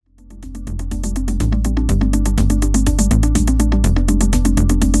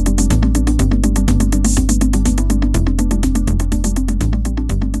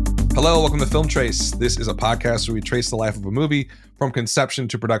Hello, welcome to Film Trace. This is a podcast where we trace the life of a movie from conception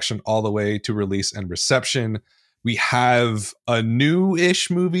to production all the way to release and reception. We have a new-ish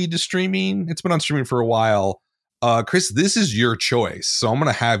movie to streaming. It's been on streaming for a while. Chris, this is your choice. So I'm going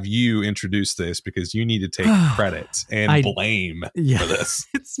to have you introduce this because you need to take credit and blame for this.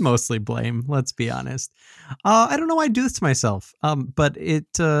 It's mostly blame, let's be honest. I don't know why I do this to myself, but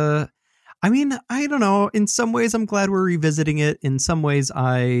I don't know. In some ways, I'm glad we're revisiting it. In some ways,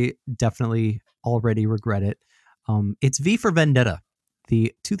 I definitely already regret it. It's V for Vendetta,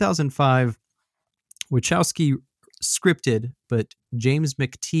 the 2005 Wachowski scripted, but James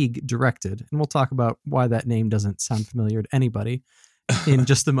McTeague directed. And we'll talk about why that name doesn't sound familiar to anybody in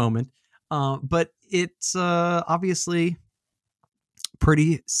just a moment. But it's obviously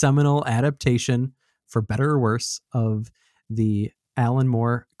pretty seminal adaptation, for better or worse, of the Alan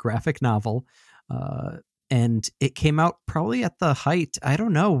Moore graphic novel. And it came out probably at the height. I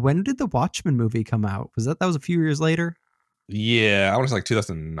don't know. When did the Watchmen movie come out? That was a few years later? Yeah, I want to say like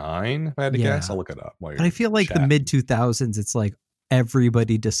 2009, if I had to guess. I'll look it up. But I feel like the mid 2000s, it's like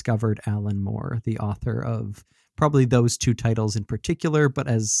everybody discovered Alan Moore, the author of probably those two titles in particular, but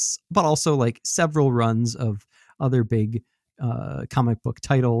also like several runs of other big comic book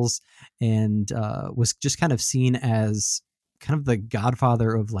titles, and was just kind of seen as kind of the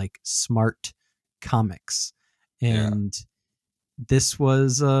godfather of like smart comics. And this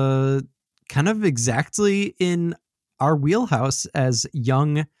was kind of exactly in our wheelhouse as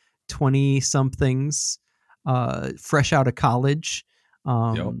young 20-somethings, fresh out of college,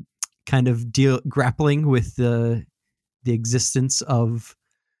 kind of grappling with the existence of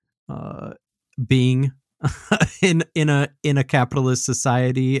being in a capitalist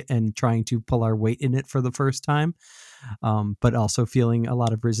society and trying to pull our weight in it for the first time, but also feeling a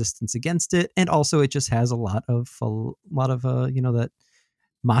lot of resistance against it. And also it just has a lot of that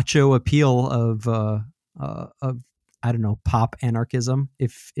macho appeal of I don't know, pop anarchism,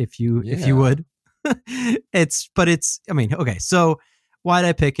 if you would. Okay, so why did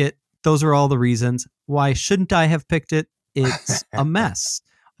I pick it? Those are all the reasons. Why shouldn't I have picked it? It's a mess.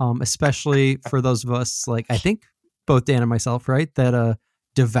 Especially for those of us, like I think both Dan and myself, right, that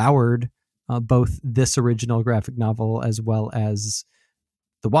devoured both this original graphic novel as well as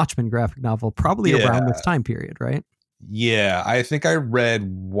the Watchmen graphic novel, probably around this time period, right? Yeah, I think I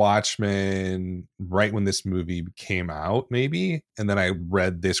read Watchmen right when this movie came out, maybe, and then I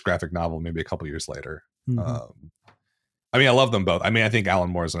read this graphic novel maybe a couple years later. Mm-hmm. I love them both. I think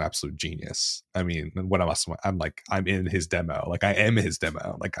Alan Moore is an absolute genius. I'm in his demo. Like I am his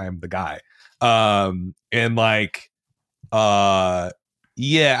demo. Like I am the guy.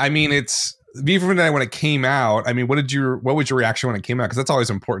 It's V for Vendetta when it came out. What was your reaction when it came out? Because that's always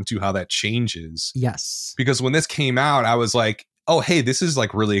important to how that changes. Yes. Because when this came out, I was like, oh, hey, this is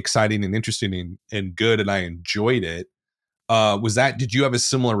like really exciting and interesting and good, and I enjoyed it. Did you have a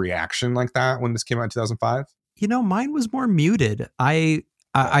similar reaction like that when this came out in 2005? Mine was more muted. I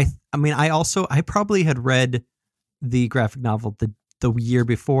probably had read the graphic novel the year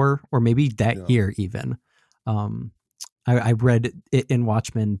before, or maybe that year even. I read it in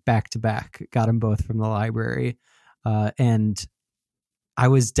Watchmen back to back, got them both from the library. And I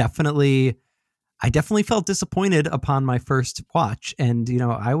definitely felt disappointed upon my first watch. And,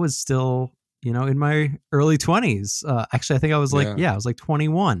 I was still, in my early 20s. Actually, I think I was I was like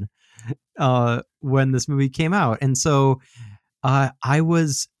 21 when this movie came out. And so I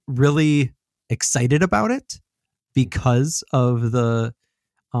was really excited about it because of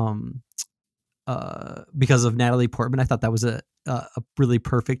because of Natalie Portman. I thought that was a really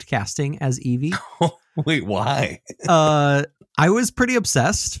perfect casting as Evie. Wait, why? I was pretty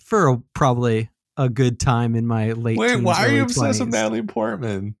obsessed for probably a good time in my late teens, why are you 20s. obsessed with Natalie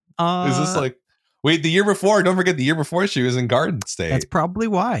Portman? Is this like... Wait, the year before, don't forget the year before she was in Garden State. That's probably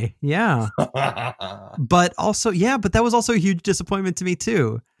why. Yeah. But that was also a huge disappointment to me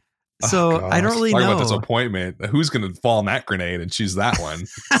too. So I don't really know. Talk about disappointment. Who's going to fall in that grenade and choose that one?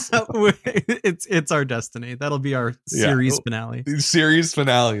 It's our destiny. That'll be our series finale. The series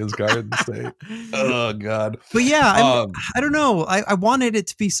finale is Garden State. Oh God. But I don't know. I wanted it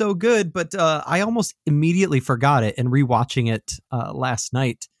to be so good, but I almost immediately forgot it. And rewatching it last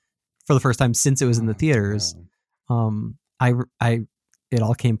night for the first time since it was in the theaters, it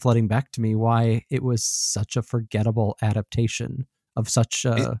all came flooding back to me why it was such a forgettable adaptation of such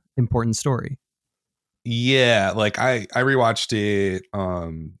a important story. Yeah, like I rewatched it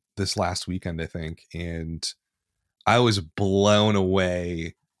this last weekend, I think, and I was blown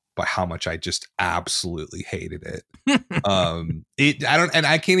away by how much I just absolutely hated it. We'll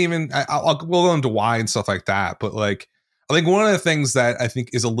go into why and stuff like that, but like I think one of the things that I think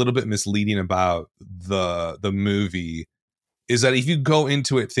is a little bit misleading about the movie is that if you go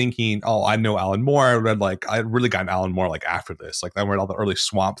into it thinking, oh, I know Alan Moore, I really got Alan Moore like after this. Like I read all the early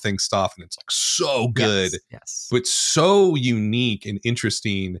Swamp Thing stuff and it's like so good, yes. but so unique and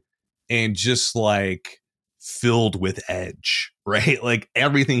interesting and just like filled with edge, right? Like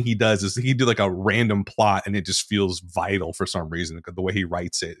everything he does is he do like a random plot and it just feels vital for some reason because the way he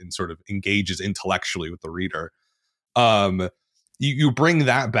writes it and sort of engages intellectually with the reader. You bring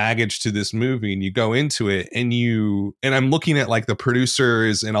that baggage to this movie and you go into it and I'm looking at like the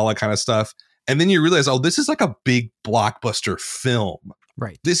producers and all that kind of stuff. And then you realize, oh, this is like a big blockbuster film.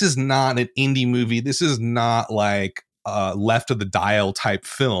 Right. This is not an indie movie. This is not like left of the dial type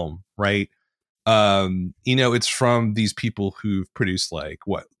film, right? It's from these people who've produced like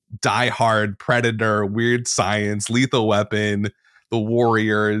what? Die Hard, Predator, Weird Science, Lethal Weapon, The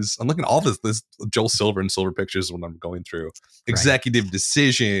Warriors. I'm looking at all this Joel Silver and Silver Pictures when I'm going through. Right. Executive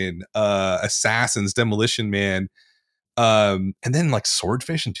Decision, Assassins, Demolition Man, and then like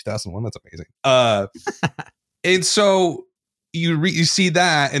Swordfish in 2001. That's amazing. And so you see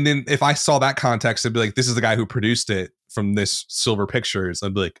that, and then if I saw that context, I'd be like, this is the guy who produced it from this Silver Pictures.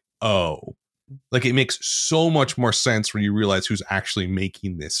 I'd be like, oh. Like it makes so much more sense when you realize who's actually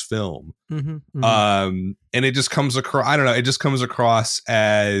making this film. Mm-hmm, mm-hmm. And it just comes across, I don't know, it just comes across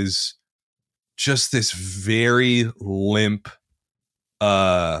as just this very limp,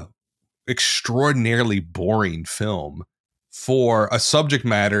 extraordinarily boring film for a subject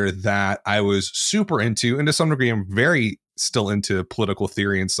matter that I was super into. And to some degree, I'm very still into political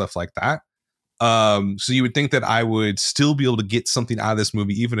theory and stuff like that. So you would think that I would still be able to get something out of this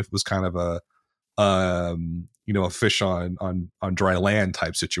movie, even if it was kind of a fish on dry land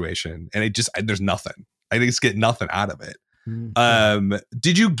type situation. And there's nothing. I just get nothing out of it. Mm-hmm.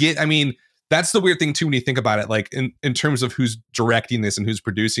 Did you get, I mean, that's the weird thing too, when you think about it, like in terms of who's directing this and who's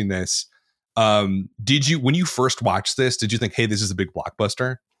producing this. When you first watched this, did you think, hey, this is a big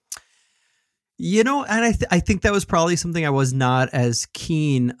blockbuster? And I think that was probably something I was not as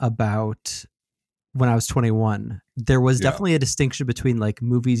keen about when I was 21. There was definitely a distinction between like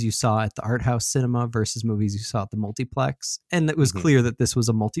movies you saw at the art house cinema versus movies you saw at the multiplex. And it was clear that this was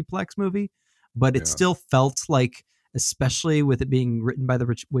a multiplex movie, but it still felt like, especially with it being written by the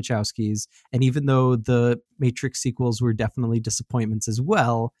Wachowskis, and even though the Matrix sequels were definitely disappointments as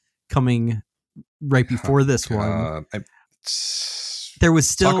well, coming right before this one, there was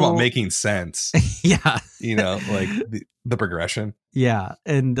still... Talk about making sense. Yeah. Like the progression. Yeah.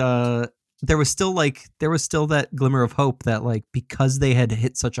 And there was still that glimmer of hope that like, because they had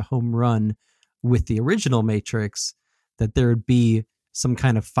hit such a home run with the original Matrix, that there would be some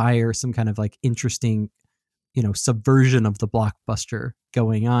kind of fire, some kind of like interesting, subversion of the blockbuster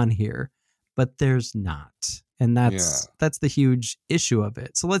going on here, but there's not. And that's the huge issue of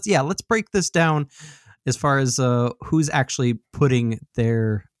it. So let's break this down as far as who's actually putting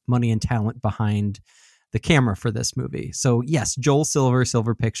their money and talent behind the camera for this movie. So yes, Joel Silver,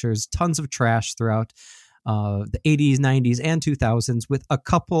 Silver Pictures, tons of trash throughout the 80s, 90s, and 2000s, with a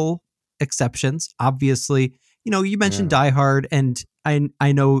couple exceptions. Obviously, you mentioned Die Hard, and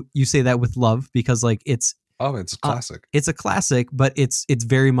I know you say that with love because like it's a classic. It's a classic, but it's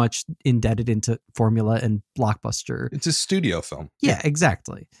very much indebted into formula and blockbuster. It's a studio film. Yeah,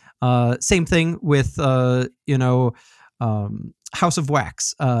 exactly. Same thing with House of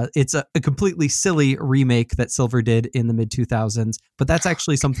Wax. It's a completely silly remake that Silver did in the mid 2000s, but that's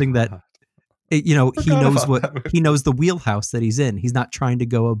actually something that he knows he knows the wheelhouse that he's in. He's not trying to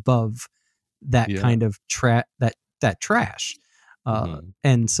go above that kind of that trash.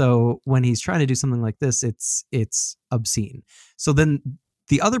 And so when he's trying to do something like this, it's obscene. So then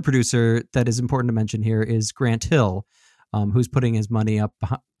the other producer that is important to mention here is Grant Hill, who's putting his money up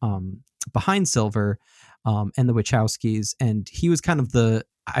behind Silver and the Wachowskis. And he was kind of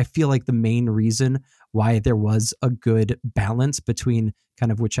I feel like the main reason why there was a good balance between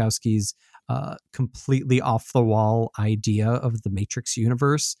kind of Wachowski's completely off the wall idea of the Matrix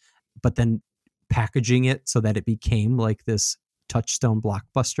universe, but then packaging it so that it became like this touchstone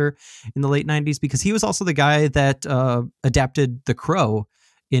blockbuster in the late 90s, because he was also the guy that adapted The Crow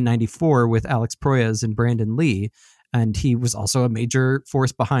in 94 with Alex Proyas and Brandon Lee. And he was also a major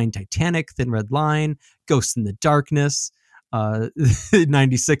force behind Titanic, Thin Red Line, Ghost in the Darkness,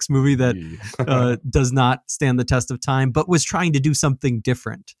 96 movie that does not stand the test of time, but was trying to do something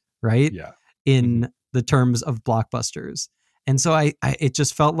different, right? Yeah. In the terms of blockbusters. And so it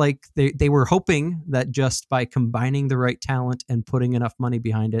just felt like they were hoping that just by combining the right talent and putting enough money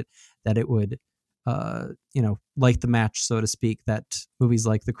behind it, that it would, light the match, so to speak, that movies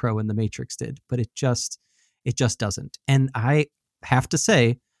like The Crow and The Matrix did. But it just It just doesn't. And I have to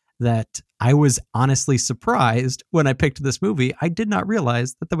say that I was honestly surprised when I picked this movie. I did not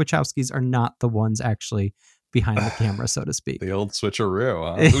realize that the Wachowskis are not the ones actually behind the camera, so to speak. The old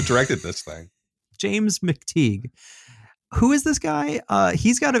switcheroo. Huh? Who directed this thing? James McTeague. Who is this guy?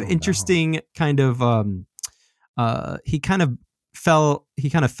 He's got an interesting kind of he kind of fell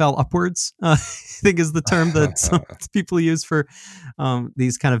upwards, I think is the term that some people use for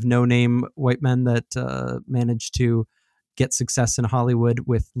these kind of no-name white men that manage to get success in Hollywood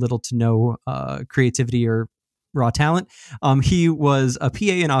with little to no creativity or raw talent. He was a PA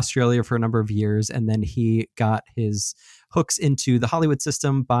in Australia for a number of years, and then he got his hooks into the Hollywood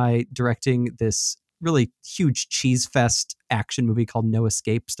system by directing this really huge cheese fest action movie called No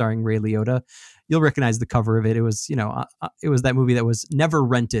Escape, starring Ray Liotta. You'll recognize the cover of it. It was, it was that movie that was never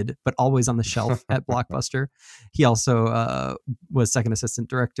rented, but always on the shelf at Blockbuster. He also was second assistant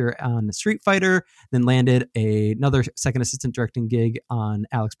director on Street Fighter, then landed another second assistant directing gig on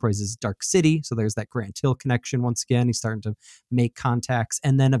Alex Proyas's Dark City. So there's that Grant Hill connection once again. He's starting to make contacts.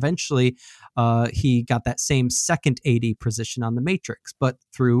 And then eventually he got that same second AD position on The Matrix. But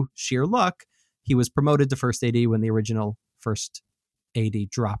through sheer luck, he was promoted to first AD when the original first AD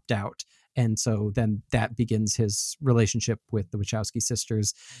dropped out. And so then that begins his relationship with the Wachowski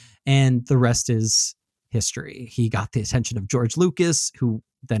sisters. And the rest is history. He got the attention of George Lucas, who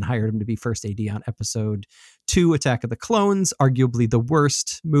then hired him to be first AD on episode 2, Attack of the Clones, arguably the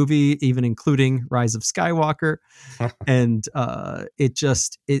worst movie, even including Rise of Skywalker. And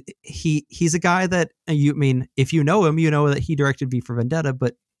he's a guy that if you know him, you know that he directed V for Vendetta,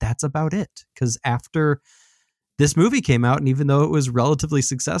 but that's about it. Because after this movie came out, and even though it was relatively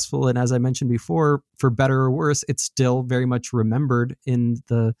successful, and as I mentioned before, for better or worse, it's still very much remembered in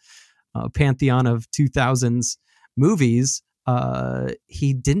the pantheon of 2000s movies,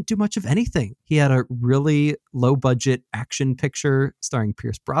 he didn't do much of anything. He had a really low budget action picture starring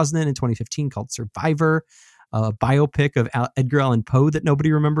Pierce Brosnan in 2015 called Survivor, a biopic of Edgar Allan Poe that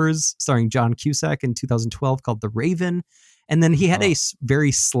nobody remembers starring John Cusack in 2012 called The Raven. And then he had a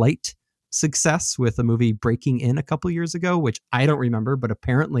very slight success with a movie Breaking In a couple years ago, which I don't remember, but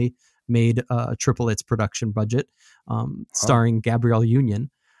apparently made triple its production budget, starring Gabrielle Union.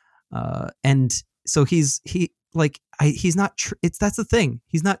 And so that's the thing.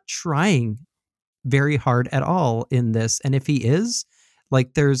 He's not trying very hard at all in this. And if he is,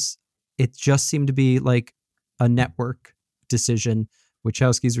 it just seemed to be like a network decision.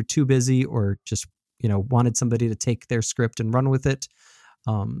 Wachowskis were too busy, or just, wanted somebody to take their script and run with it.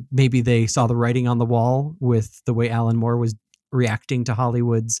 Maybe they saw the writing on the wall with the way Alan Moore was reacting to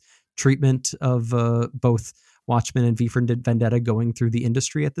Hollywood's treatment of both Watchmen and V for Vendetta going through the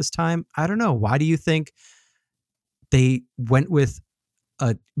industry at this time. I don't know. Why do you think they went with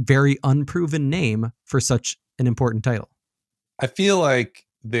a very unproven name for such an important title? I feel like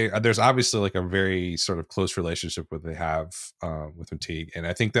there's obviously like a very sort of close relationship with they have with McTeague, and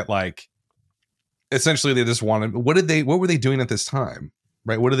I think that essentially they just wanted. What were they doing at this time?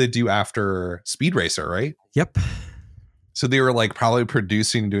 Right? What did they do after Speed Racer? Right? Yep. So they were probably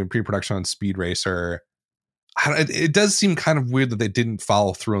producing and doing pre-production on Speed Racer. It does seem kind of weird that they didn't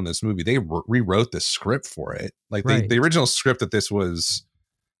follow through on this movie. They rewrote the script for it. The original script that this was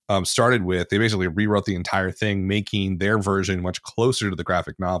started with, they basically rewrote the entire thing, making their version much closer to the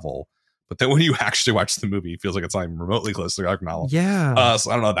graphic novel. But then when you actually watch the movie, it feels like it's not even remotely close to the graphic novel. Yeah. So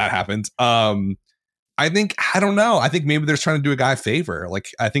I don't know if that happened. I don't know. I think maybe they're trying to do a guy a favor.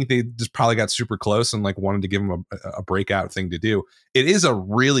 I think they just probably got super close and wanted to give him a breakout thing to do. It is a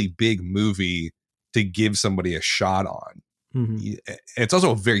really big movie to give somebody a shot on. Mm-hmm. It's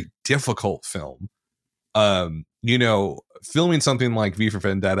also a very difficult film. Filming something like V for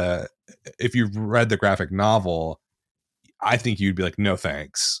Vendetta, if you've read the graphic novel, I think you'd be like, no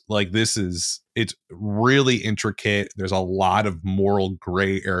thanks. It's really intricate. There's a lot of moral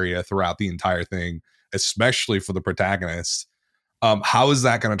gray area throughout the entire thing, especially for the protagonist. How is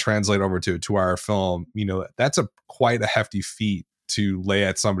that going to translate over to our film? That's quite a hefty feat to lay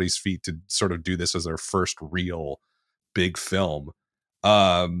at somebody's feet to sort of do this as their first real big film.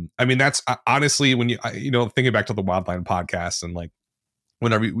 That's honestly, when thinking back to the Wildline podcast and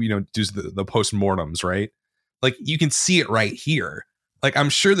whenever do the postmortems, right? You can see it right here. I'm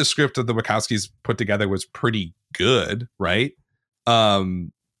sure the script that the Wachowskis put together was pretty good, right?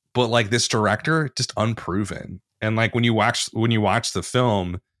 But this director, just unproven. And when you watch the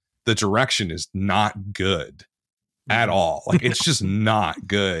film, the direction is not good at all. It's just not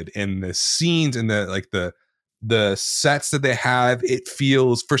good. And the scenes and the sets that they have, it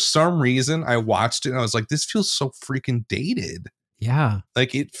feels, for some reason, I watched it and I was like, this feels so freaking dated. Yeah.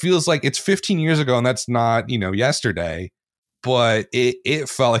 Like it feels like it's 15 years ago, and that's not, yesterday, but it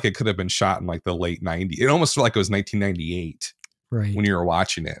felt like it could have been shot in like the late 90s. It almost felt like it was 1998 Right. when you were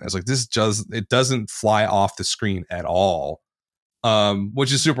watching it. I was like, it doesn't fly off the screen at all.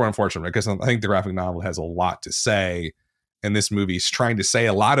 Which is super unfortunate because I think the graphic novel has a lot to say, and this movie's trying to say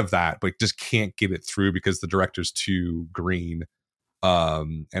a lot of that, but just can't get it through because the director's too green.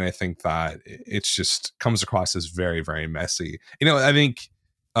 And I think that it's just comes across as very, very messy. I think,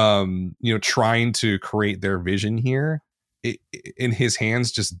 trying to create their vision here in his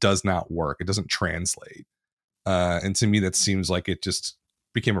hands just does not work. It doesn't translate. And to me, that seems like it just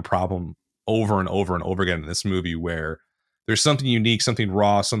became a problem over and over and over again in this movie, where there's something unique, something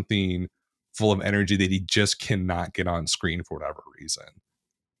raw, something full of energy that he just cannot get on screen for whatever reason.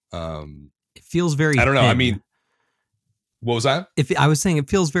 It feels very I don't know. thin. I mean, what was that? If I was saying it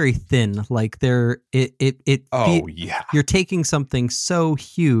feels very thin, like you're taking something so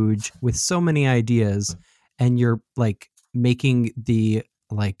huge with so many ideas and you're like making the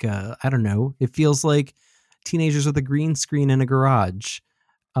I don't know, it feels like Teenagers with a Green Screen in a Garage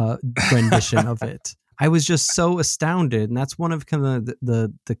rendition of it. I was just so astounded, and that's one of kind of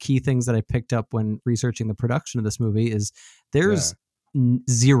the key things that I picked up when researching the production of this movie is there's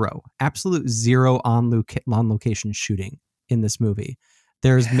absolute zero on location shooting in this movie.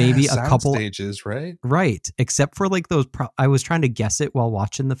 There's maybe a couple stages, right? Right, except for like those. I was trying to guess it while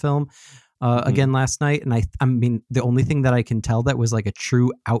watching the film again last night, and I mean the only thing that I can tell that was like a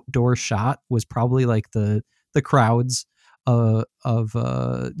true outdoor shot was probably like the crowds of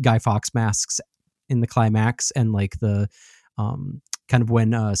Guy Fawkes masks in the climax, and like the kind of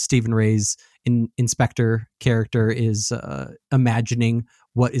when Stephen Ray's inspector character is imagining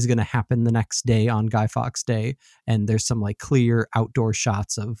what is going to happen the next day on Guy Fawkes Day, and there's some like clear outdoor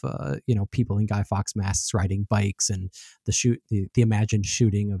shots of people in Guy Fawkes masks riding bikes, and the imagined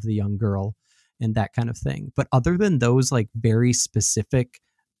shooting of the young girl and that kind of thing. But other than those like very specific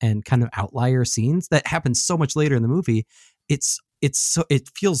and kind of outlier scenes that happen so much later in the movie, it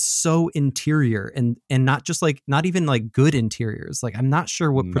feels so interior and not just like, not even like good interiors. Like I'm not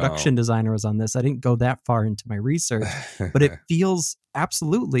sure what production designer was on this. I didn't go that far into my research, but it feels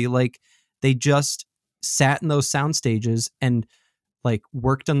absolutely like they just sat in those sound stages and like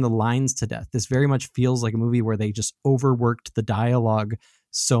worked on the lines to death. This very much feels like a movie where they just overworked the dialogue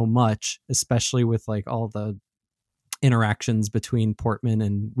so much, especially with like all the interactions between Portman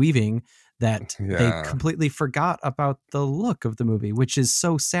and Weaving, that they completely forgot about the look of the movie, which is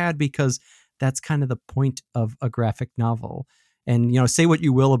so sad because that's kind of the point of a graphic novel. And, say what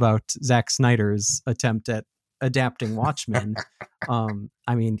you will about Zack Snyder's attempt at adapting Watchmen.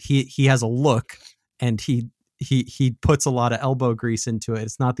 I mean, he has a look, and he puts a lot of elbow grease into it.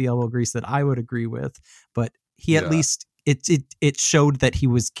 It's not the elbow grease that I would agree with, but he at least it showed that he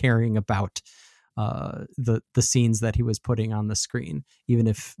was caring about the scenes that he was putting on the screen, even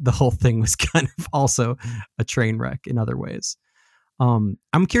if the whole thing was kind of also a train wreck in other ways. I'm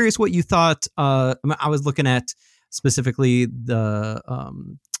curious what you thought. I was looking at specifically the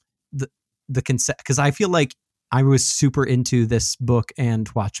concept, because I feel like I was super into this book and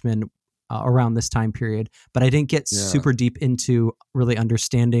Watchmen around this time period, but I didn't get super deep into really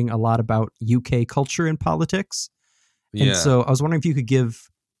understanding a lot about UK culture and politics. And so I was wondering if you could give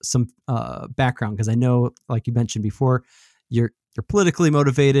some background, because I know, like you mentioned before, you're politically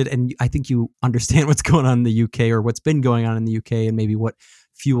motivated, and I think you understand what's going on in the UK, or what's been going on in the UK, and maybe what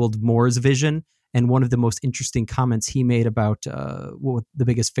fueled Moore's vision. And one of the most interesting comments he made about what the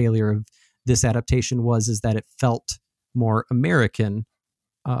biggest failure of this adaptation is that it felt more American,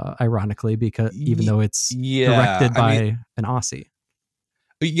 ironically, because even though it's directed by an Aussie.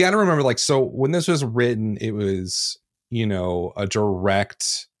 You got to remember, like, so when this was written, it was, a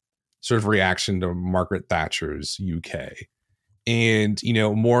direct sort of reaction to Margaret Thatcher's UK. And,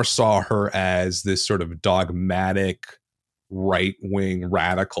 Moore saw her as this sort of dogmatic right-wing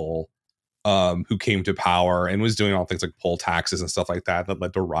radical who came to power and was doing all things like poll taxes and stuff like that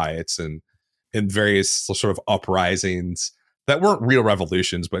led to riots and various sort of uprisings that weren't real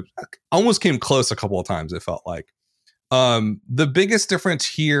revolutions, but almost came close a couple of times, it felt like. The biggest difference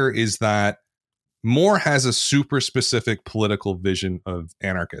here is that Moore has a super specific political vision of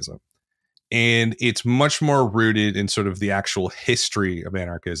anarchism. And it's much more rooted in sort of the actual history of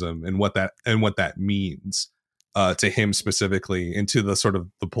anarchism and what that means to him specifically, and to the sort of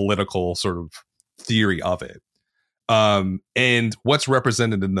the political sort of theory of it. And what's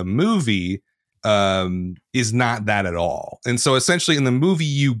represented in the movie is not that at all. And so essentially in the movie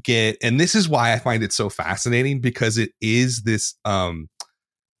you get, and this is why I find it so fascinating, because it is this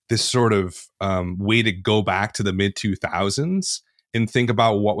this sort of way to go back to the mid 2000s and think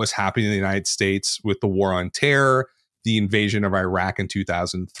about what was happening in the United States with the war on terror, the invasion of Iraq in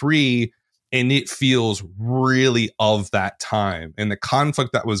 2003, and it feels really of that time. And the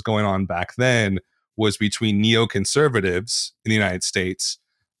conflict that was going on back then was between neoconservatives in the United States,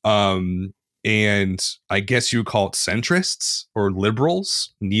 and I guess you would call it centrists or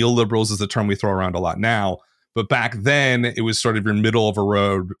liberals. Neoliberals is the term we throw around a lot now. But back then, it was sort of your middle of a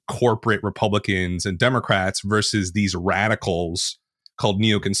road corporate Republicans and Democrats versus these radicals called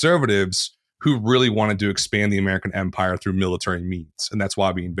neoconservatives who really wanted to expand the American empire through military means. And that's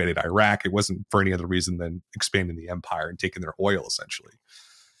why we invaded Iraq. It wasn't for any other reason than expanding the empire and taking their oil, essentially.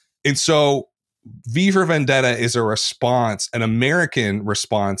 And so V for Vendetta is a response, an American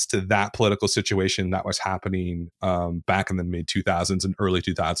response to that political situation that was happening back in the mid 2000s and early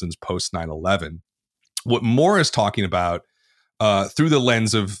 2000s post 9/11. What Moore is talking about through the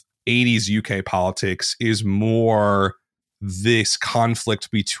lens of 80s UK politics is more this conflict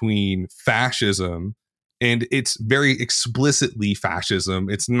between fascism, and it's very explicitly fascism.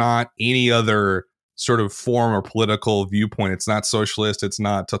 It's not any other sort of form or political viewpoint. It's not socialist. It's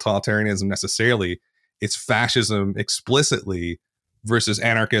not totalitarianism necessarily. It's fascism explicitly versus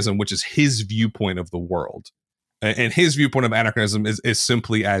anarchism, which is his viewpoint of the world. And his viewpoint of anarchism is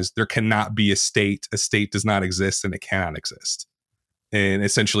simply as there cannot be a state. A state does not exist and it cannot exist. And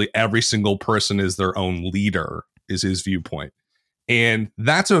essentially every single person is their own leader is his viewpoint. And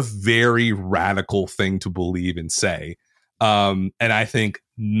that's a very radical thing to believe and say. And I think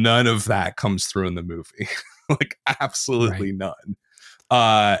none of that comes through in the movie. Like absolutely none.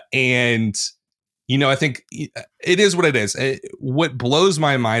 And, you know, I think it is what it is. What blows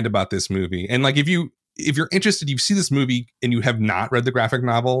my mind about this movie, and like if you're interested, you see this movie and you have not read the graphic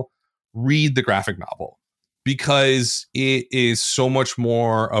novel, read the graphic novel, because it is so much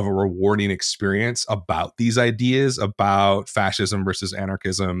more of a rewarding experience about these ideas about fascism versus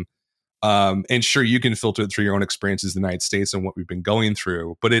anarchism. And sure, you can filter it through your own experiences in the United States and what we've been going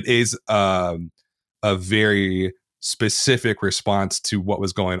through, but it is a very specific response to what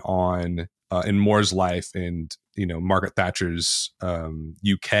was going on in Moore's life and, you know, Margaret Thatcher's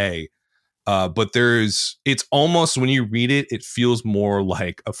UK. But it's almost, when you read it, it feels more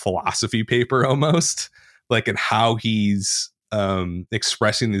like a philosophy paper almost, like in how he's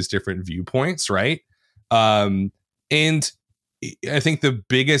expressing these different viewpoints, right? And I think the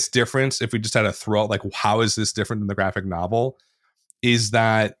biggest difference, if we just had to throw out like how is this different than the graphic novel, is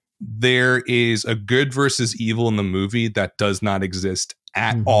that there is a good versus evil in the movie that does not exist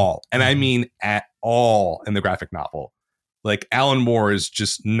at all. And I mean at all in the graphic novel. Like Alan Moore is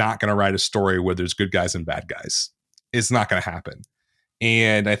just not going to write a story where there's good guys and bad guys. It's not going to happen.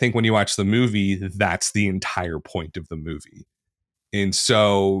 And I think when you watch the movie, that's the entire point of the movie. And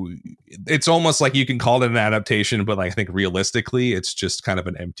so it's almost like you can call it an adaptation, but like, I think realistically, it's just kind of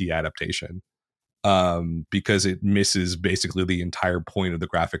an empty adaptation because it misses basically the entire point of the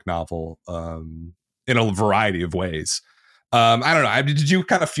graphic novel in a variety of ways. I don't know. Did you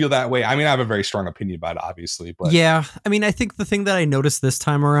kind of feel that way? I mean, I have a very strong opinion about it, obviously. But yeah, I mean, I think the thing that I noticed this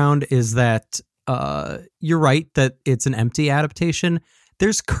time around is that you're right that it's an empty adaptation.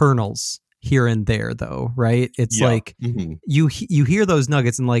 There's kernels here and there, though, right? It's like you hear those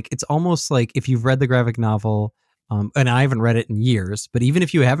nuggets, and like it's almost like if you've read the graphic novel, and I haven't read it in years, but even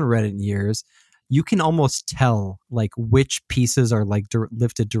if you haven't read it in years, you can almost tell like which pieces are like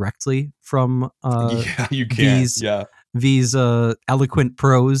lifted directly from you can. V's eloquent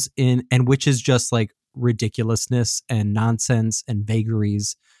prose and which is just like ridiculousness and nonsense and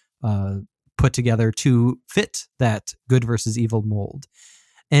vagaries put together to fit that good versus evil mold.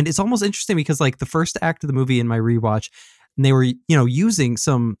 And it's almost interesting because like the first act of the movie in my rewatch, and they were, you know, using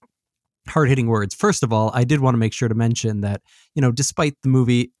some hard-hitting words. First of all, I did want to make sure to mention that, you know, despite the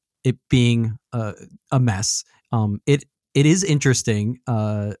movie it being a mess, it is interesting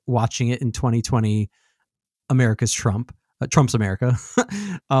watching it in 2020 America's Trump's America.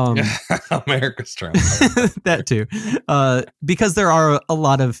 America's Trump. That too. Because there are a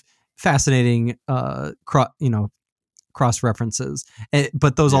lot of fascinating cross references,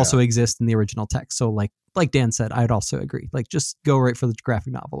 but those also exist in the original text. So like Dan said, I'd also agree. Like just go right for the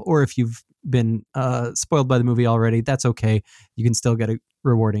graphic novel, or if you've been spoiled by the movie already, that's okay. You can still get a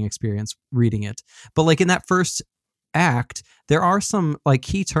rewarding experience reading it. But like in that first act, there are some like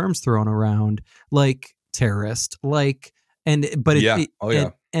key terms thrown around, like terrorist, like and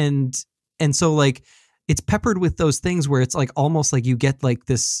so like it's peppered with those things where it's like almost like you get like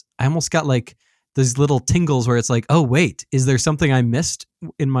this. I almost got like those little tingles where it's like, oh wait, is there something I missed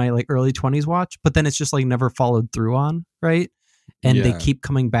in my like early 20s watch? But then it's just like never followed through on, right? And they keep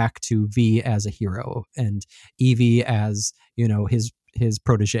coming back to V as a hero and Evie as, his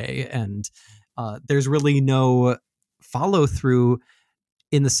protege, and there's really no follow through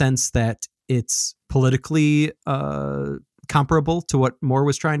in the sense that it's politically comparable to what Moore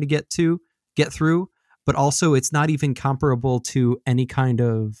was trying to get through, but also it's not even comparable to any kind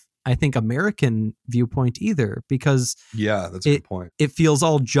of, I think, American viewpoint either, because that's a good point. It feels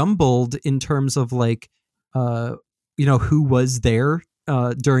all jumbled in terms of like, who was there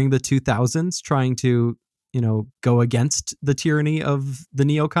during the 2000s trying to, go against the tyranny of the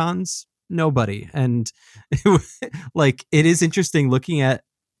neocons. Nobody. And like, it is interesting looking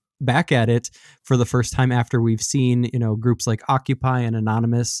back at it for the first time after we've seen, groups like Occupy and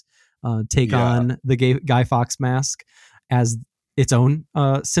Anonymous take on the Guy Fawkes mask as its own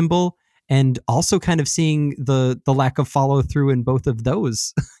symbol, and also kind of seeing the lack of follow through in both of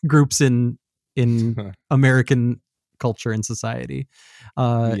those groups in American culture and society.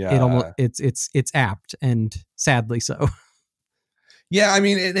 It's apt, and sadly so. Yeah, I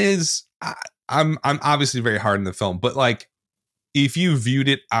mean, it is. I'm obviously very hard in the film, but like, if you viewed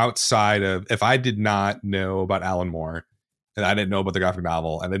it outside of, if I did not know about Alan Moore, and I didn't know about the graphic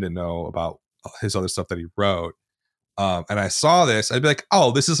novel, and I didn't know about his other stuff that he wrote, and I saw this, I'd be like,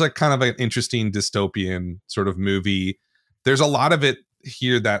 oh, this is like kind of an interesting dystopian sort of movie. There's a lot of it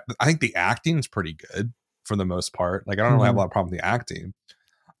here that I think the acting is pretty good for the most part. Like, I don't really have a lot of problem with the acting.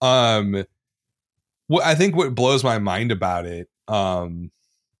 What I think what blows my mind about it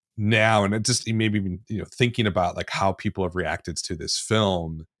now, and it just maybe even thinking about like how people have reacted to this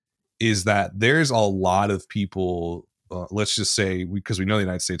film, is that there's a lot of people, let's just say, because we know the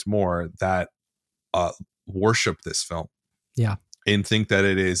United States more, that worship this film, and think that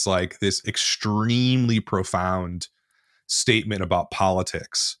it is like this extremely profound statement about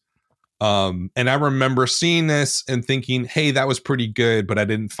politics. And I remember seeing this and thinking, hey, that was pretty good, but I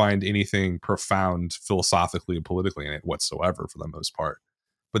didn't find anything profound philosophically and politically in it whatsoever for the most part.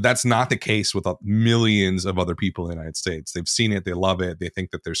 But that's not the case with millions of other people in the United States. They've seen it, they love it, they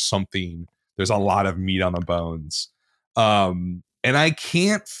think that there's a lot of meat on the bones. And I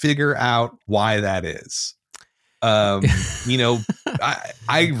can't figure out why that is. I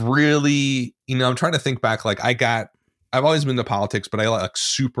really, I'm trying to think back, like I've always been into politics, but I like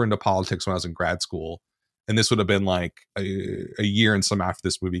super into politics when I was in grad school. And this would have been like a year and some after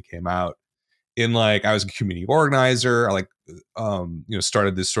this movie came out. In like, I was a community organizer. I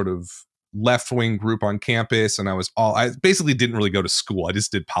started this sort of left-wing group on campus, and I basically didn't really go to school. I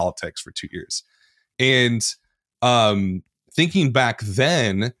just did politics for 2 years. And thinking back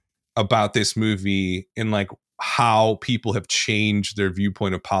then about this movie and like how people have changed their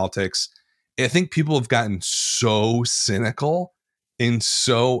viewpoint of politics, I think people have gotten so cynical and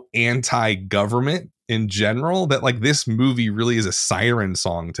so anti-government in general that like this movie really is a siren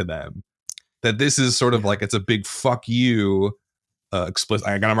song to them. That this is sort of like, it's a big fuck you, explicit.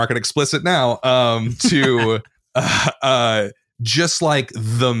 I gotta mark it explicit now. To just like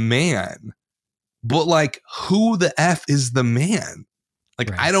the man, but like, who the F is the man? Like,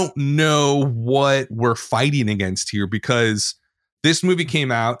 right. I don't know what we're fighting against here, because this movie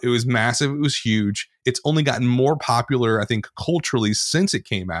came out, it was massive, it was huge. It's only gotten more popular, I think, culturally since it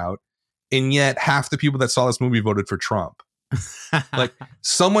came out, and yet half the people that saw this movie voted for Trump. Like,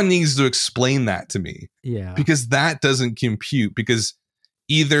 someone needs to explain that to me. Yeah. Because that doesn't compute, because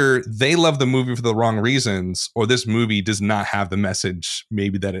either they love the movie for the wrong reasons, or this movie does not have the message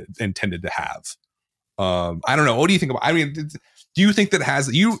maybe that it intended to have. I don't know. What do you think about? I mean, do you think that has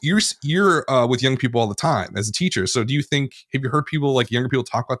you're with young people all the time as a teacher? So do you think, have you heard people, like younger people,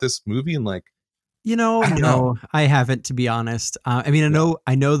 talk about this movie and like? No, I haven't, to be honest. I mean,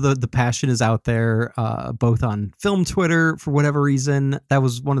 I know the passion is out there, both on film Twitter for whatever reason. That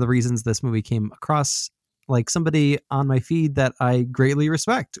was one of the reasons this movie came across. Like, somebody on my feed that I greatly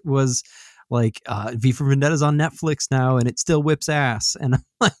respect was like, V for Vendetta is on Netflix now, and it still whips ass. And I'm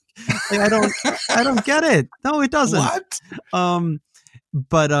like I don't get it. No, it doesn't. What?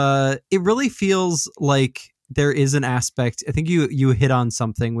 But it really feels like there is an aspect. I think you hit on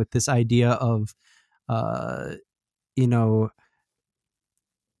something with this idea of,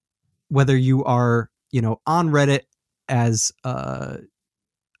 whether you are, on Reddit as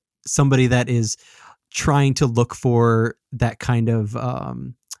somebody that is trying to look for that kind of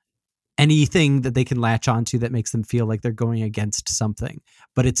anything that they can latch onto that makes them feel like they're going against something,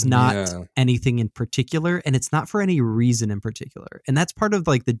 but it's not anything in particular, and it's not for any reason in particular. And that's part of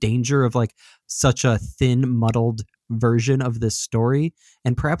like the danger of like such a thin, muddled version of this story,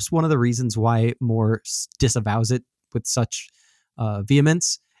 and perhaps one of the reasons why Moore disavows it with such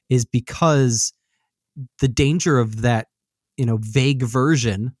vehemence is because the danger of that, vague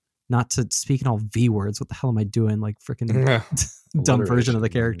version, not to speak in all V words. What the hell am I doing? Like freaking dumb version of the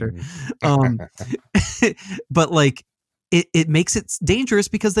character. But like it makes it dangerous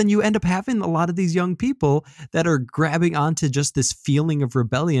because then you end up having a lot of these young people that are grabbing onto just this feeling of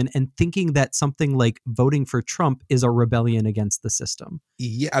rebellion and thinking that something like voting for Trump is a rebellion against the system.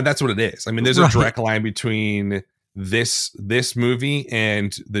 Yeah, that's what it is. I mean, there's a direct line between this movie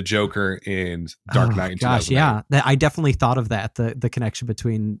and the Joker in Dark Knight. Gosh, yeah, I definitely thought of that. The connection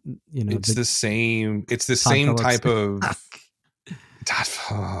between, you know, it's the same type of.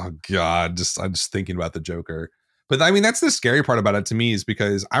 Oh God, I'm just thinking about the Joker. But I mean, that's the scary part about it to me, is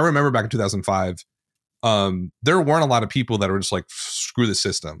because I remember back in 2005, there weren't a lot of people that were just like, screw the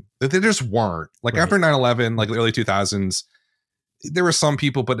system. They just weren't. Like after 9/11, like the early 2000s, there were some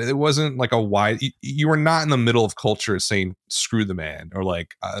people, but it wasn't like a wide, you were not in the middle of culture saying, screw the man, or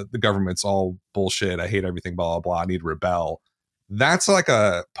like the government's all bullshit. I hate everything, blah, blah, blah. I need to rebel. That's like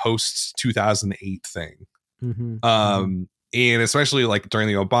a post 2008 thing. And especially like during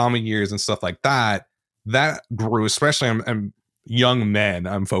the Obama years and stuff like that, that grew, especially I'm young men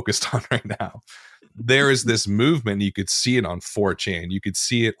I'm focused on right now. There is this movement. You could see it on 4chan. You could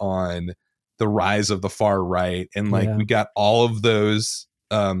see it on the rise of the far right. And like, we got all of those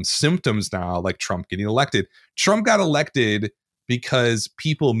symptoms now, like Trump getting elected. Trump got elected because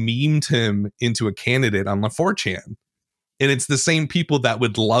people memed him into a candidate on the 4chan. And it's the same people that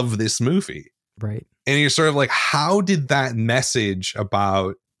would love this movie. Right. And you're sort of like, how did that message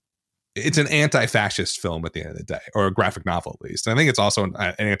about, it's an anti-fascist film at the end of the day, or a graphic novel at least. And I think it's also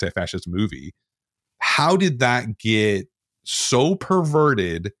an anti-fascist movie. How did that get so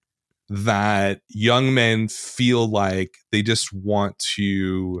perverted that young men feel like they just want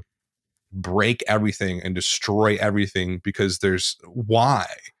to break everything and destroy everything because there's why?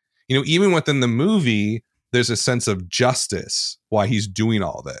 You know, even within the movie, there's a sense of justice why he's doing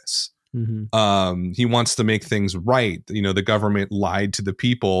all this. He wants to make things right. You know, the government lied to the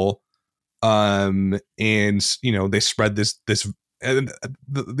people. And you know, they spread this and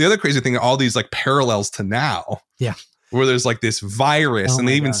the other crazy thing, all these like parallels to now, where there's like this virus, and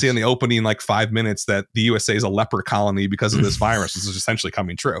they even say in the opening like 5 minutes that the USA is a leper colony because of this virus. This is essentially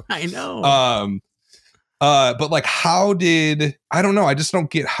coming true. I know. But like, how did, I don't know, I just don't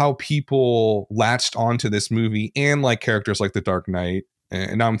get how people latched onto this movie and like characters like the Dark Knight.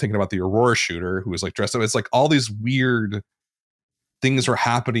 And now I'm thinking about the Aurora shooter who was like dressed up. It's like all these weird things are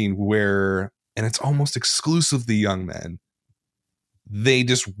happening where, and it's almost exclusively young men, they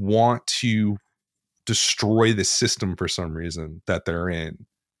just want to destroy the system for some reason that they're in.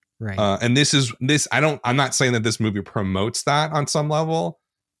 Right. And I'm not saying that this movie promotes that on some level.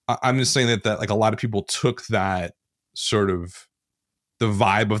 I'm just saying that like a lot of people took that sort of the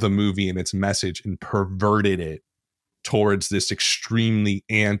vibe of the movie and its message and perverted it towards this extremely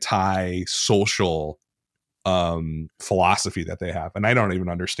anti-social philosophy that they have. And I don't even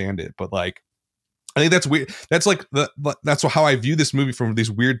understand it, but like, I think that's weird. That's like that's how I view this movie, from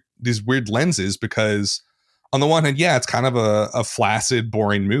these weird lenses, because on the one hand, yeah, it's kind of a flaccid,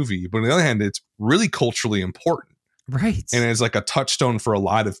 boring movie, but on the other hand, it's really culturally important. Right. And it's like a touchstone for a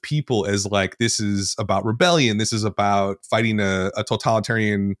lot of people, as like, this is about rebellion. This is about fighting a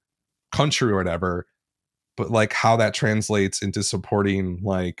totalitarian country or whatever. But like how that translates into supporting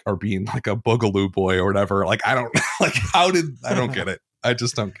like, or being like a boogaloo boy or whatever. Like, I don't like, I don't get it. I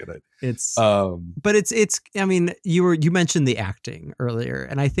just don't get it. It's, but it's, I mean, you mentioned the acting earlier,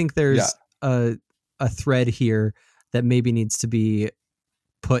 and I think there's a thread here that maybe needs to be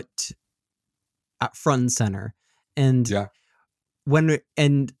put at front and center. And you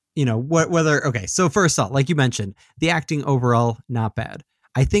know, whether, okay. So first off, like you mentioned, the acting overall, not bad.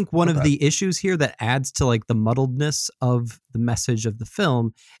 I think one of the issues here that adds to like the muddledness of the message of the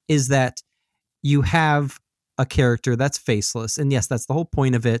film is that you have a character that's faceless. And yes, that's the whole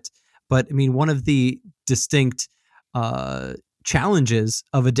point of it. But I mean, one of the distinct challenges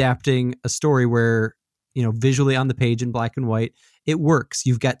of adapting a story where, you know, visually on the page in black and white, it works.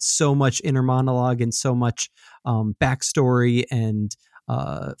 You've got so much inner monologue and so much backstory and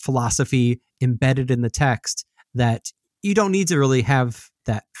philosophy embedded in the text that you don't need to really have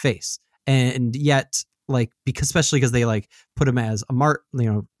that face. And yet, like, especially because they like put him as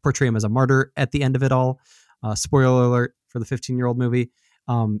a portray him as a martyr at the end of it all. Spoiler alert for the 15-year-old movie.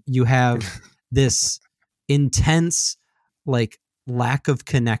 You have this intense like lack of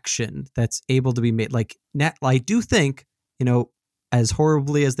connection that's able to be made. Like, I do think, you know, as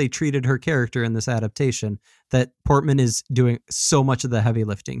horribly as they treated her character in this adaptation, that Portman is doing so much of the heavy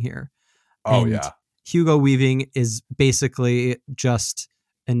lifting here. Oh, and Hugo Weaving is basically just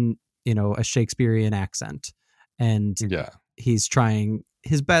a Shakespearean accent, and he's trying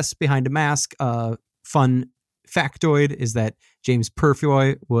his best behind a mask. Fun factoid is that James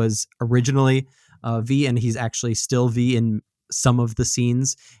Purefoy was originally V, and he's actually still V in some of the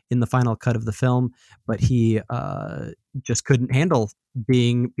scenes in the final cut of the film, but he just couldn't handle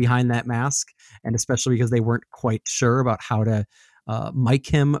being behind that mask, and especially because they weren't quite sure about how to mic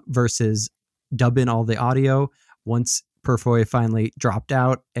him versus dub in all the audio. Once Purefoy finally dropped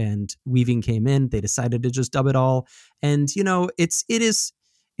out and Weaving came in, they decided to just dub it all. And you know, it's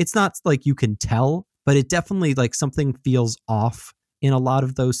not like you can tell, but it definitely, like, something feels off in a lot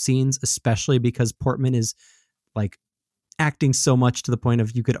of those scenes, especially because Portman is like acting so much to the point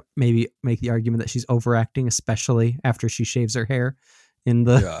of, you could maybe make the argument that she's overacting, especially after she shaves her hair in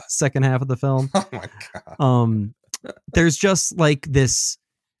the second half of the film. Oh my God. There's just like this,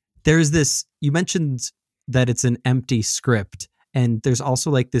 you mentioned that it's an empty script, and there's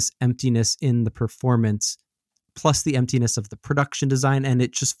also like this emptiness in the performance, plus the emptiness of the production design. And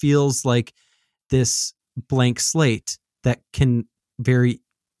it just feels like this blank slate that can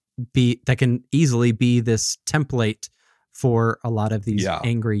easily be this template for a lot of these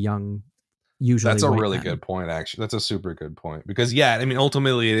angry young, usually that's a white really men. good point, actually. That's a super good point, because I mean,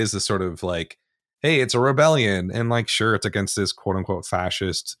 ultimately it is this sort of like, hey, it's a rebellion, and like, sure, it's against this quote unquote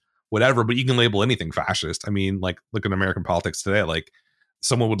fascist whatever, but you can label anything fascist. I mean, like, look at American politics today. Like,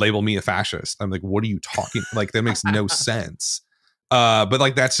 someone would label me a fascist. I'm like, what are you talking? Like, that makes no sense. But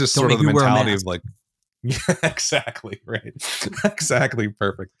like, that's just sort of the mentality of like, yeah, exactly. Right. Exactly.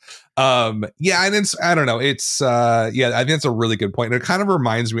 Perfect. And it's, I don't know. It's, I think it's a really good point. And it kind of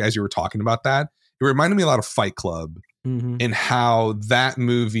reminds me, as you were talking about that, it reminded me a lot of Fight Club, and how that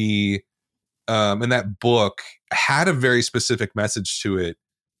movie, and that book had a very specific message to it,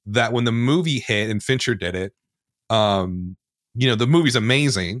 that when the movie hit and Fincher did it, the movie's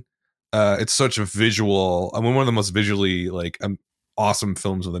amazing. It's such a visual, one of the most visually like awesome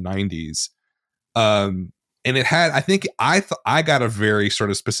films of the 90s. And it had, I think I got a very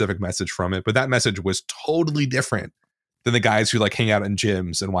sort of specific message from it, but that message was totally different than the guys who like hang out in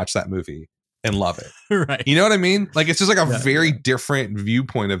gyms and watch that movie and love it. Right. You know what I mean? Like, it's just like a very different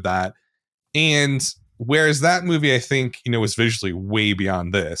viewpoint of that. And whereas that movie, I think, was visually way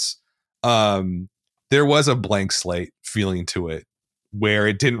beyond this, there was a blank slate feeling to it, where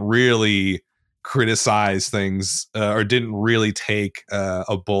it didn't really criticize things, or didn't really take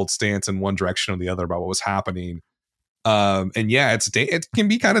a bold stance in one direction or the other about what was happening. It can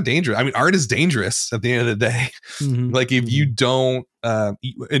be kind of dangerous. I mean, art is dangerous at the end of the day. Like, if you don't, and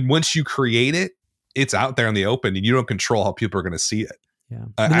once you create it, it's out there in the open, and you don't control how people are going to see it. Yeah.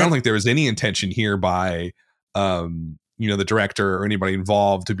 I don't think there was any intention here by, the director or anybody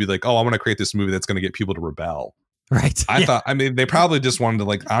involved to be like, oh, I want to create this movie that's going to get people to rebel. Right. I thought, I mean, they probably just wanted to,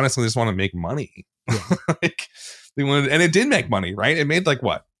 like, honestly, just want to make money. Like, they wanted, and it did make money, right? It made like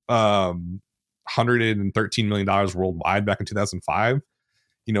what, $113 million worldwide back in 2005.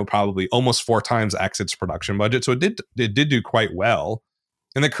 Probably almost 4 times Exit's production budget. So it did do quite well.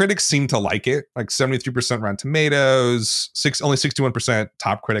 And the critics seem to like it, like 73% Rotten Tomatoes, only 61%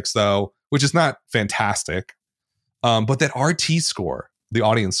 top critics though, which is not fantastic. But that RT score, the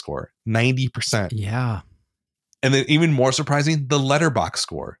audience score, 90%. Yeah. And then even more surprising, the Letterboxd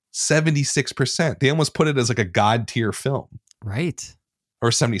score, 76%. They almost put it as like a god tier film. Right.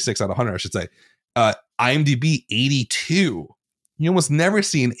 Or 76 out of 100, I should say. IMDb, 82. You almost never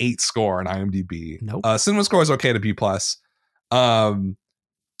see an 8 score on IMDb. Nope. Cinema score is okay to B+.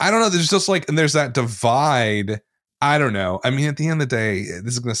 I don't know. There's just like, and there's that divide. I don't know. I mean, at the end of the day,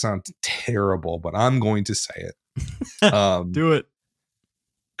 this is going to sound terrible, but I'm going to say it. Do it.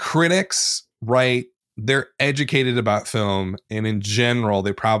 Critics, right? They're educated about film, and in general,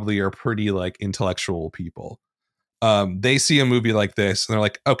 they probably are pretty like intellectual people. They see a movie like this and they're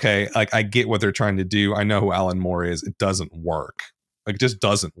like, okay, like, I get what they're trying to do. I know who Alan Moore is. It doesn't work. Like, it just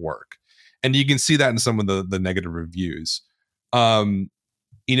doesn't work. And you can see that in some of the negative reviews.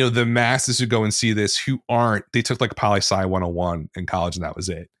 The masses who go and see this, they took like poli-sci 101 in college and that was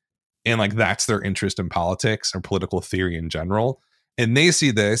it. And like, that's their interest in politics or political theory in general. And they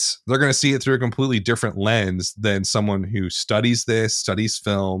see this, they're going to see it through a completely different lens than someone who studies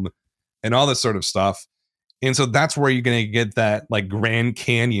film and all this sort of stuff. And so that's where you're going to get that like Grand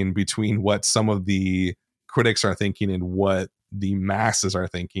Canyon between what some of the critics are thinking and what the masses are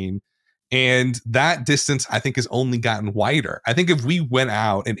thinking. And that distance, I think, has only gotten wider. I think if we went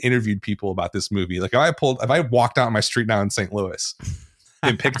out and interviewed people about this movie, like if I walked out on my street now in St. Louis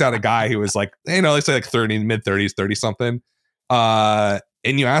and picked out a guy who was like, let's say like 30, mid 30s, 30 something. And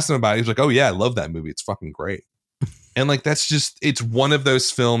you asked him about it, he was like, oh yeah, I love that movie. It's fucking great. And like, it's one of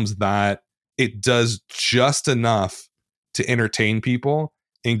those films that it does just enough to entertain people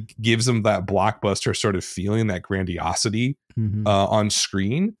and gives them that blockbuster sort of feeling, that grandiosity on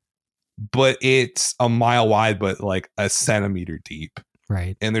screen. But it's a mile wide, but like a centimeter deep.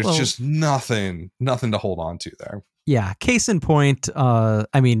 Right. And there's just nothing to hold on to there. Yeah. Case in point,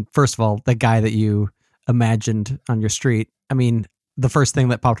 I mean, first of all, the guy that you imagined on your street, I mean, the first thing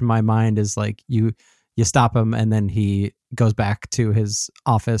that popped in my mind is like you stop him and then he goes back to his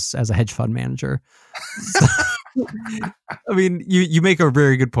office as a hedge fund manager. I mean, you make a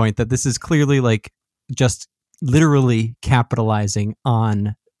very good point that this is clearly like just literally capitalizing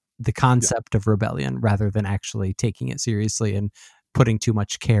on the concept of rebellion rather than actually taking it seriously and putting too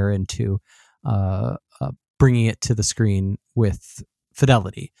much care into bringing it to the screen with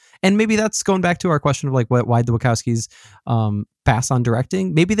fidelity. And maybe that's going back to our question of like why the Wachowskis pass on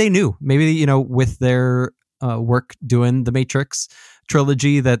directing. Maybe they knew, maybe, with their work doing the Matrix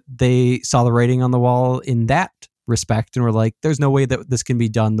trilogy, that they saw the writing on the wall in that respect and were like, there's no way that this can be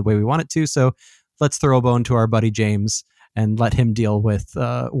done the way we want it to. So let's throw a bone to our buddy James and let him deal with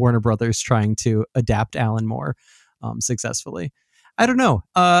Warner Brothers trying to adapt Alan Moore successfully. I don't know.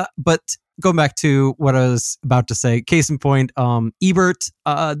 But going back to what I was about to say, case in point, Ebert,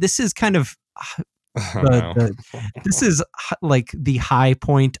 this is kind of this is like the high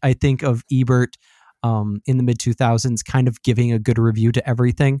point, I think, of Ebert in the mid 2000s, kind of giving a good review to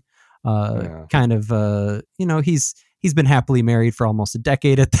everything. Kind of, he's been happily married for almost a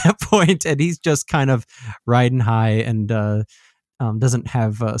decade at that point, and he's just kind of riding high and doesn't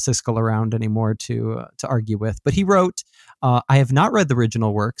have Siskel around anymore to argue with. But he wrote, I have not read the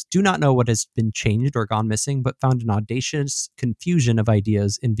original works, do not know what has been changed or gone missing, but found an audacious confusion of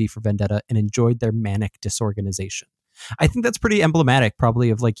ideas in V for Vendetta and enjoyed their manic disorganization. I think that's pretty emblematic, probably,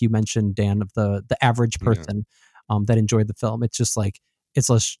 of, like you mentioned, Dan, of the average person that enjoyed the film. It's just like,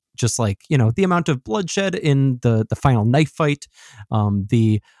 the amount of bloodshed in the final knife fight,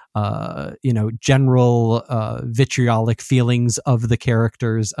 the general vitriolic feelings of the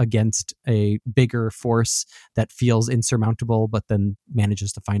characters against a bigger force that feels insurmountable, but then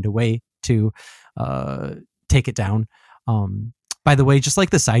manages to find a way to take it down. By the way, just like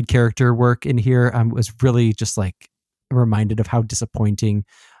the side character work in here, I was really just like reminded of how disappointing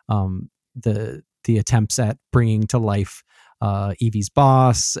the attempts at bringing to life Evie's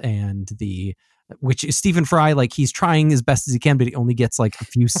boss and which is Stephen Fry. Like, he's trying as best as he can, but he only gets like a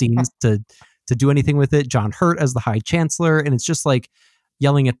few scenes to do anything with it. John Hurt as the High Chancellor, and it's just like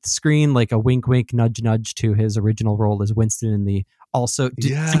yelling at the screen, like a wink, wink, nudge, nudge to his original role as Winston in the also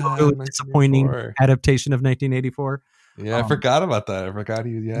disappointing adaptation of 1984. Yeah, I forgot about that. I forgot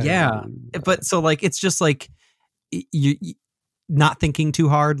he. Yeah, but so like it's just like you not thinking too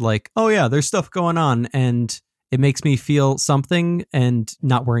hard. Like, oh yeah, there's stuff going on, and it makes me feel something, and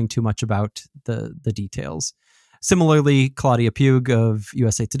not worrying too much about the details. Similarly, Claudia Pugh of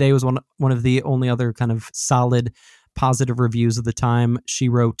USA Today was one of the only other kind of solid positive reviews of the time. She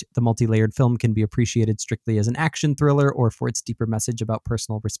wrote, the multi-layered film can be appreciated strictly as an action thriller or for its deeper message about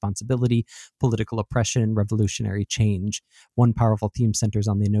personal responsibility, political oppression, and revolutionary change. One powerful theme centers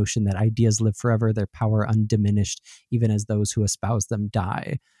on the notion that ideas live forever, their power undiminished, even as those who espouse them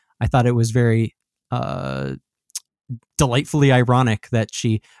die. I thought it was very delightfully ironic that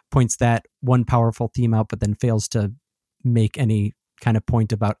she points that one powerful theme out, but then fails to make any kind of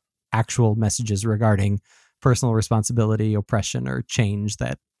point about actual messages regarding personal responsibility, oppression, or change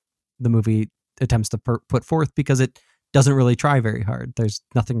that the movie attempts to put forth, because it doesn't really try very hard. There's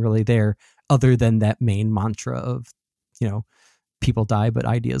nothing really there other than that main mantra of, people die, but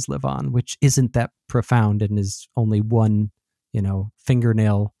ideas live on, which isn't that profound and is only one,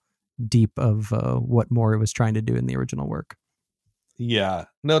 fingernail deep of what Moore was trying to do in the original work. Yeah,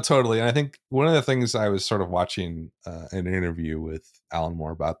 no, totally. And I think one of the things, I was sort of watching an interview with Alan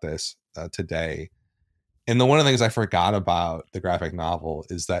Moore about this today. And one of the things I forgot about the graphic novel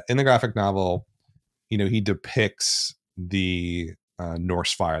is that in the graphic novel, he depicts the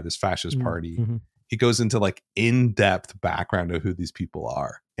Norse Fire, this fascist party. Mm-hmm. He goes into like in-depth background of who these people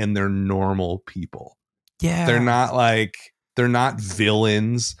are, and they're normal people. Yeah. They're not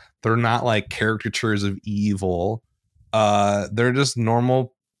villains. They're not like caricatures of evil. They're just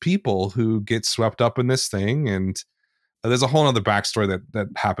normal people who get swept up in this thing. And there's a whole other backstory that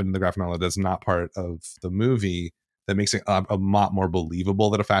happened in the graphic novel that's not part of the movie that makes it a lot more believable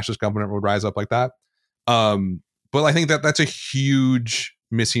that a fascist government would rise up like that. But I think that's a huge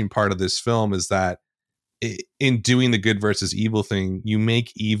missing part of this film, is that in doing the good versus evil thing, you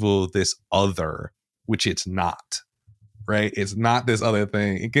make evil this other, which it's not. Right? It's not this other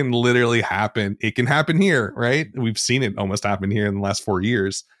thing. It can literally happen. It can happen here, right? We've seen it almost happen here in the last 4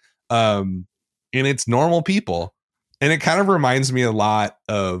 years. And it's normal people. And it kind of reminds me a lot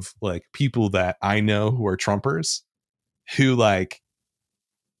of like people that I know who are Trumpers who like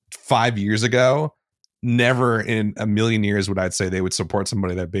 5 years ago, never in a million years would I'd say they would support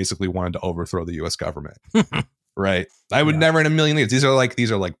somebody that basically wanted to overthrow the US government. Right. I would never in a million years. These are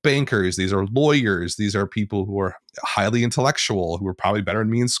like bankers. These are lawyers. These are people who are highly intellectual, who are probably better than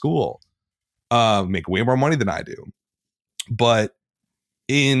me in school, make way more money than I do. But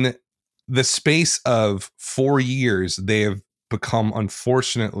in the space of 4 years, they have become,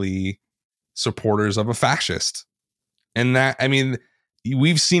 unfortunately, supporters of a fascist. And that, I mean,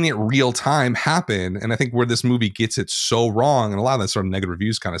 we've seen it real time happen. And I think where this movie gets it so wrong, and a lot of the sort of negative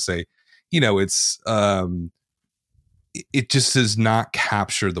reviews kind of say, you know, it's, it just does not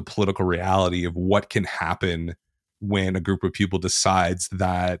capture the political reality of what can happen when a group of people decides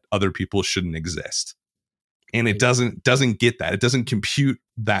that other people shouldn't exist. And it doesn't get that. It doesn't compute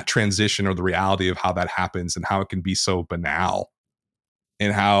that transition or the reality of how that happens and how it can be so banal,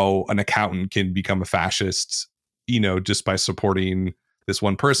 and how an accountant can become a fascist, you know, just by supporting this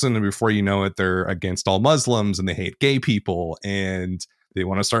one person. And before you know it, they're against all Muslims and they hate gay people and they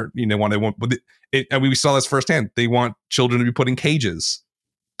want to start, you know, I mean, we saw this firsthand. They want children to be put in cages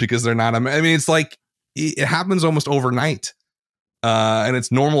because they're not. I mean, it's like it happens almost overnight. And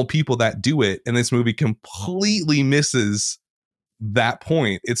it's normal people that do it. And this movie completely misses that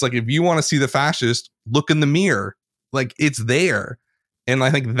point. It's like, if you want to see the fascist, look in the mirror. Like, it's there. And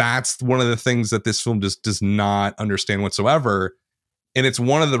I think that's one of the things that this film just does not understand whatsoever. And it's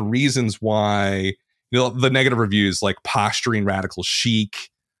one of the reasons why, you know, the negative reviews, like posturing radical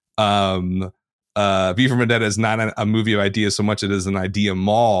chic, V for Vendetta is not a movie of ideas so much it is an idea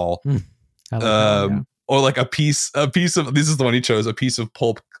mall. Or like a piece of, this is the one he chose, a piece of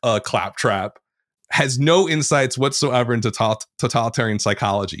pulp claptrap, has no insights whatsoever into totalitarian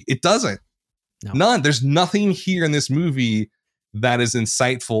psychology. It doesn't. No. None. There's nothing here in this movie that is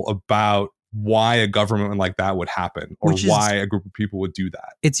insightful about why a government like that would happen, or why a group of people would do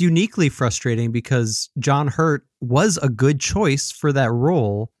that. It's uniquely frustrating because John Hurt was a good choice for that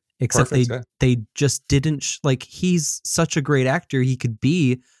role, except they just didn't like, he's such a great actor. He could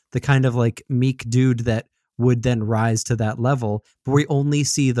be the kind of like meek dude that would then rise to that level, but we only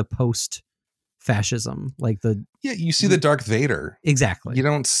see the post fascism, like you see the Darth Vader. Exactly. You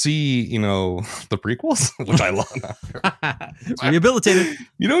don't see, you know, the prequels, which I love. It's rehabilitated.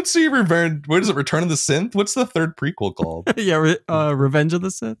 You don't see Return of the Sith? What's the third prequel called? Revenge of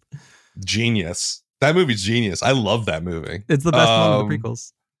the Sith. Genius. That movie's genius. I love that movie. It's the best one of the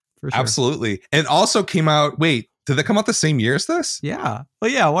prequels. For sure. Absolutely. And also came out, did they come out the same year as this? Yeah. Well,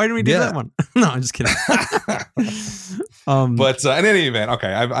 yeah. Why didn't we do that one? No, I'm just kidding. But in any event,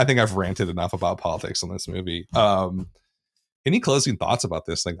 okay, I think I've ranted enough about politics on this movie. Any closing thoughts about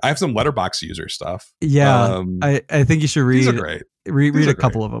this thing? I have some Letterboxd user stuff. Yeah, I think you should read. These are great. Read a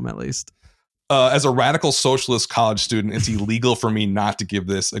couple of them at least. As a radical socialist college student, it's illegal for me not to give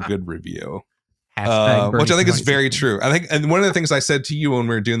this a good review. Which I think is very true. I think, and one of the things I said to you when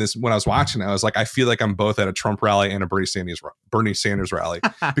we were doing this, when I was watching it, I was like, I feel like I'm both at a Trump rally and a Bernie Sanders rally,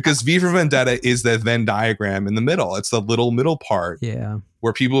 because V for Vendetta is the Venn diagram in the middle. It's the little middle part,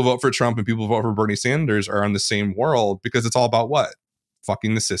 where people who vote for Trump and people who vote for Bernie Sanders are on the same world, because it's all about what?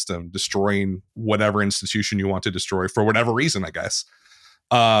 Fucking the system, destroying whatever institution you want to destroy for whatever reason, I guess.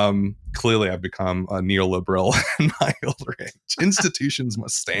 Clearly I've become a neoliberal in my older age. Institutions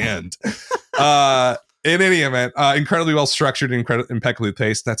must stand. In any event, incredibly well structured, impeccably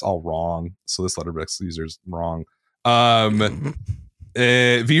paced. That's all wrong. So this Letterboxd user is wrong. V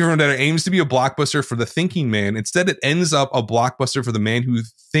for Vendetta aims to be a blockbuster for the thinking man. Instead, it ends up a blockbuster for the man who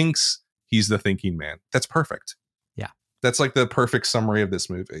thinks he's the thinking man. That's perfect. Yeah. That's like the perfect summary of this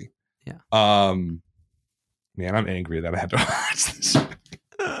movie. Yeah. Man, I'm angry that I had to watch this movie.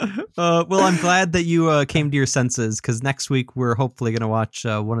 Well, I'm glad that you came to your senses, because next week we're hopefully going to watch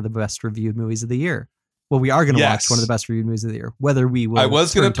one of the best reviewed movies of the year. Well, we are going to watch one of the best reviewed movies of the year. Whether we will, I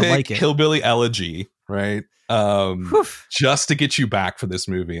was going to pick like Hillbilly Elegy, right? Just to get you back for this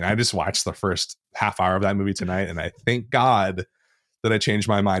movie, and I just watched the first half hour of that movie tonight, and I thank God that I changed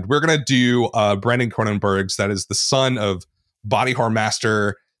my mind. We're going to do Brandon Cronenberg's, that is the son of body horror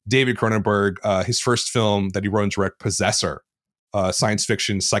master David Cronenberg, his first film that he wrote and directed, Possessor. Science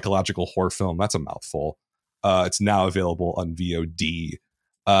fiction psychological horror film. That's a mouthful. It's now available on VOD.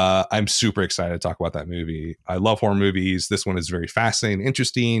 I'm super excited to talk about that movie. I love horror movies. This one is very fascinating,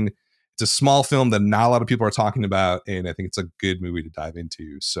 interesting. It's a small film that not a lot of people are talking about, and I think it's a good movie to dive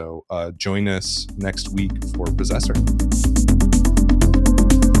into. So join us next week for Possessor.